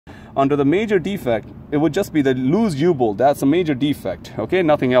Under the major defect, it would just be the loose U-bolt. That's a major defect, okay?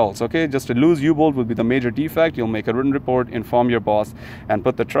 Nothing else, okay? Just a loose U-bolt would be the major defect. You'll make a written report, inform your boss, and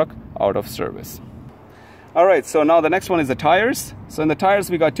put the truck out of service. All right, so now the next one is the tires. So in the tires,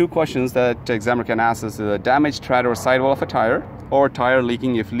 we got two questions that the examiner can ask us: the damaged tread or sidewall of a tire, or tire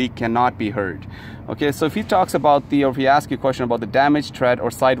leaking if leak cannot be heard. Okay, so if he talks about or if he asks you a question about the damaged tread or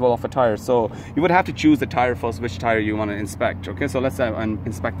sidewall of a tire, so you would have to choose the tire first, which tire you want to inspect. Okay, so let's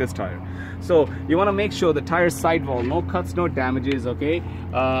inspect this tire. So you want to make sure the tire sidewall, no cuts, no damages, okay?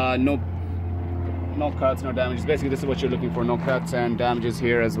 No cuts, no damages. Basically, this is what you're looking for: no cuts and damages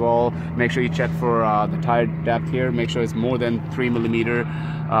here as well. Make sure you check for the tire depth here. Make sure it's more than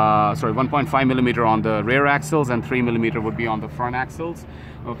 1.5 millimeter on the rear axles, and 3 millimeter would be on the front axles.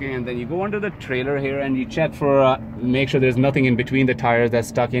 Okay, and then you go under the trailer here and you check for make sure there's nothing in between the tires that's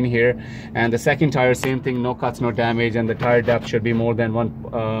stuck in here. And the second tire, same thing, no cuts, no damage, and the tire depth should be more than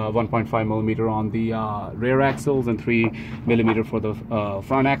 1.5 millimeter on the rear axles and 3 millimeter for the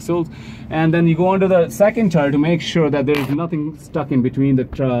front axles. And then you go under the second tire to make sure that there's nothing stuck in between the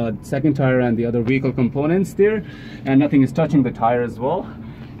second tire and the other vehicle components there, and nothing is touching the tire as well.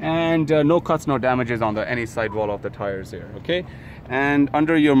 And no cuts, no damages on any sidewall of the tires here, okay? And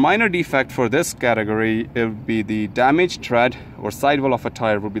under your minor defect for this category, it would be the damaged tread or sidewall of a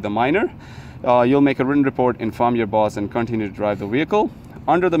tire would be the minor. You'll make a written report, inform your boss, and continue to drive the vehicle.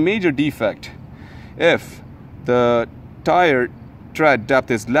 Under the major defect, if the tire tread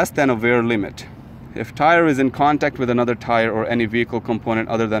depth is less than a wear limit, if tire is in contact with another tire or any vehicle component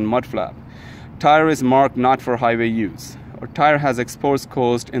other than mud flap, tire is marked not for highway use, or tire has exposed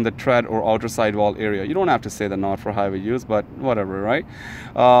coast in the tread or outer sidewall area. You don't have to say the not for highway use, but whatever, right?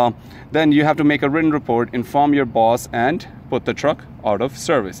 Then you have to make a written report, inform your boss, and put the truck out of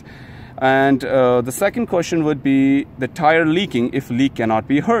service. And the second question would be the tire leaking if leak cannot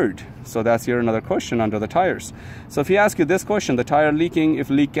be heard. So that's here another question under the tires. So if he asks you this question, the tire leaking if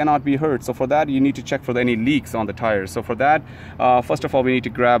leak cannot be heard, so for that you need to check for any leaks on the tires. So for that, first of all, we need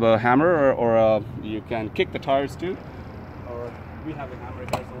to grab a hammer, or you can kick the tires too. We have a hammer here,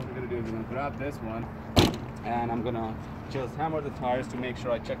 so what we're going to do is we're going to grab this one, and I'm going to just hammer the tires to make sure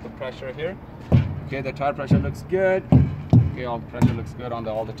I check the pressure here. Okay, the tire pressure looks good. Okay, all the pressure looks good on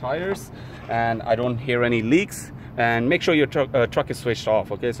all the tires, and I don't hear any leaks. And make sure your truck is switched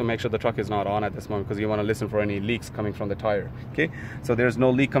off. Okay, so make sure the truck is not on at this moment, because you want to listen for any leaks coming from the tire. Okay, so there's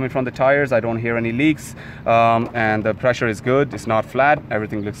no leak coming from the tires. I don't hear any leaks, and the pressure is good. It's not flat.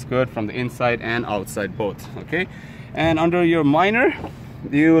 Everything looks good from the inside and outside both. Okay. And under your minor,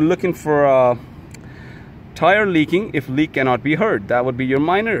 you're looking for tire leaking if leak cannot be heard. That would be your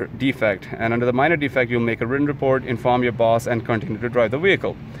minor defect. And under the minor defect, you'll make a written report, inform your boss, and continue to drive the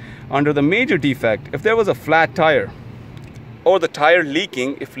vehicle. Under the major defect, if there was a flat tire, or the tire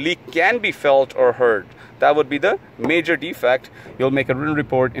leaking if leak can be felt or heard, that would be the major defect. You'll make a written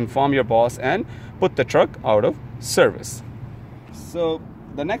report, inform your boss, and put the truck out of service. So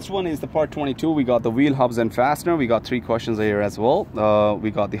the next one is the part 22. We got the wheel hubs and fastener. We got three questions here as well. We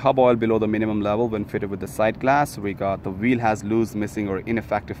got the hub oil below the minimum level when fitted with the side glass. We got the wheel has loose, missing, or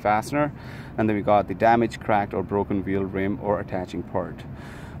ineffective fastener. And then we got the damaged, cracked, or broken wheel rim or attaching part.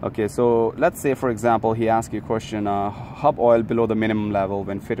 Okay, so let's say, for example, he asks you a question, hub oil below the minimum level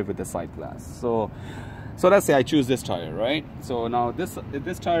when fitted with the side glass. So let's say I choose this tire, right? So now this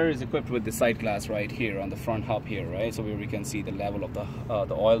tire is equipped with the side glass right here on the front hub here, right? So where we can see the level of the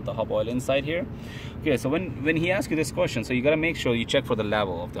oil, the hub oil inside here. Okay, so when he asks you this question, so you got to make sure you check for the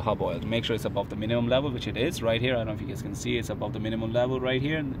level of the hub oil to make sure it's above the minimum level, which it is right here. I don't know if you guys can see, it's above the minimum level right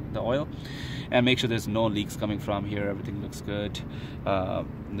here, the oil. And make sure there's no leaks coming from here. Everything looks good.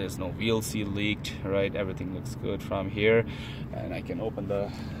 There's no wheel seal leaked, right? Everything looks good from here. And I can open the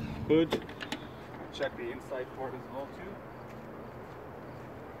hood. Check the inside port as well too.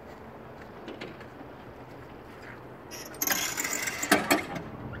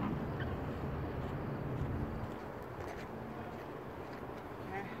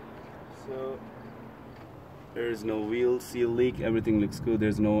 Okay. So there's no wheel seal leak. Everything looks good.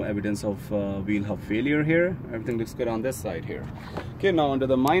 There's no evidence of wheel hub failure here. Everything looks good on this side here. Okay, now under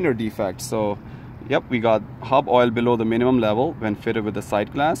the minor defect. So yep, we got hub oil below the minimum level when fitted with the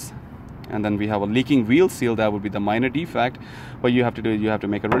side glass. And then we have a leaking wheel seal. That would be the minor defect. What you have to do is you have to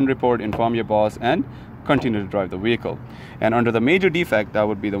make a written report, inform your boss, and continue to drive the vehicle. And under the major defect, that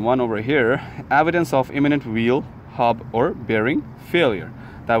would be the one over here, evidence of imminent wheel, hub, or bearing failure.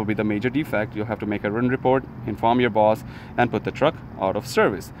 That would be the major defect. You'll have to make a written report, inform your boss, and put the truck out of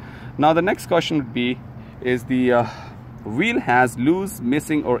service. Now the next question would be, is the wheel has loose,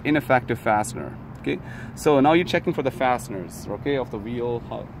 missing, or ineffective fastener. Okay, so now you're checking for the fasteners, okay, of the wheel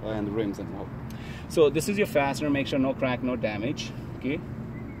and the rims and all. So this is your fastener. Make sure no crack, no damage. Okay,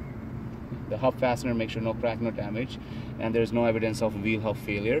 the hub fastener, make sure no crack, no damage, and there's no evidence of wheel hub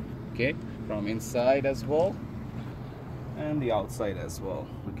failure. Okay, from inside as well and the outside as well.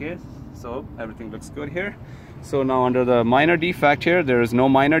 Okay, so everything looks good here. So now under the minor defect here, there is no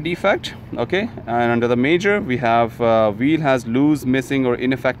minor defect. Okay, and under the major, we have wheel has loose, missing or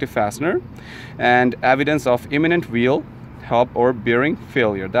ineffective fastener and evidence of imminent wheel hub or bearing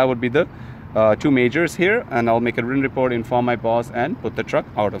failure. That would be the two majors here, and I'll make a written report, inform my boss, and put the truck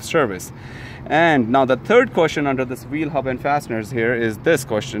out of service. And now the third question under this wheel hub and fasteners here is this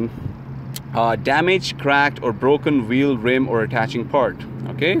question: damaged, cracked or broken wheel, rim or attaching part.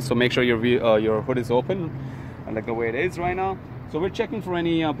 Okay, so make sure your hood is open and like the way it is right now. So we're checking for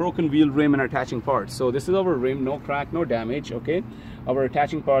any broken wheel, rim and attaching parts. So this is our rim, no crack, no damage. Okay, our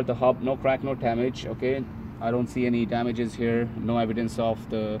attaching part, the hub, no crack, no damage. Okay, I don't see any damages here, no evidence of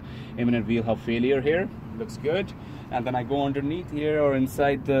the imminent wheel hub failure here. Looks good. And then I go underneath here or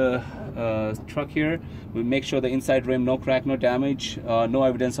inside the truck here. We'll make sure the inside rim, no crack, no damage, no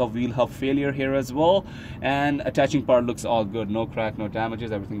evidence of wheel hub failure here as well. And attaching part looks all good, no crack, no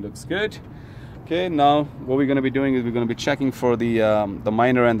damages, everything looks good. Okay, now what we're going to be doing is we're going to be checking for the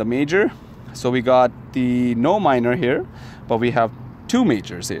minor and the major. So we got the no minor here, but we have two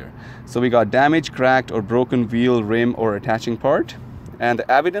majors here. So we got damaged, cracked or broken wheel, rim or attaching part, and the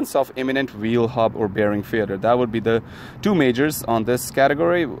evidence of imminent wheel hub or bearing failure. That would be the two majors on this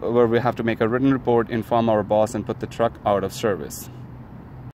category, where we have to make a written report, inform our boss, and put the truck out of service.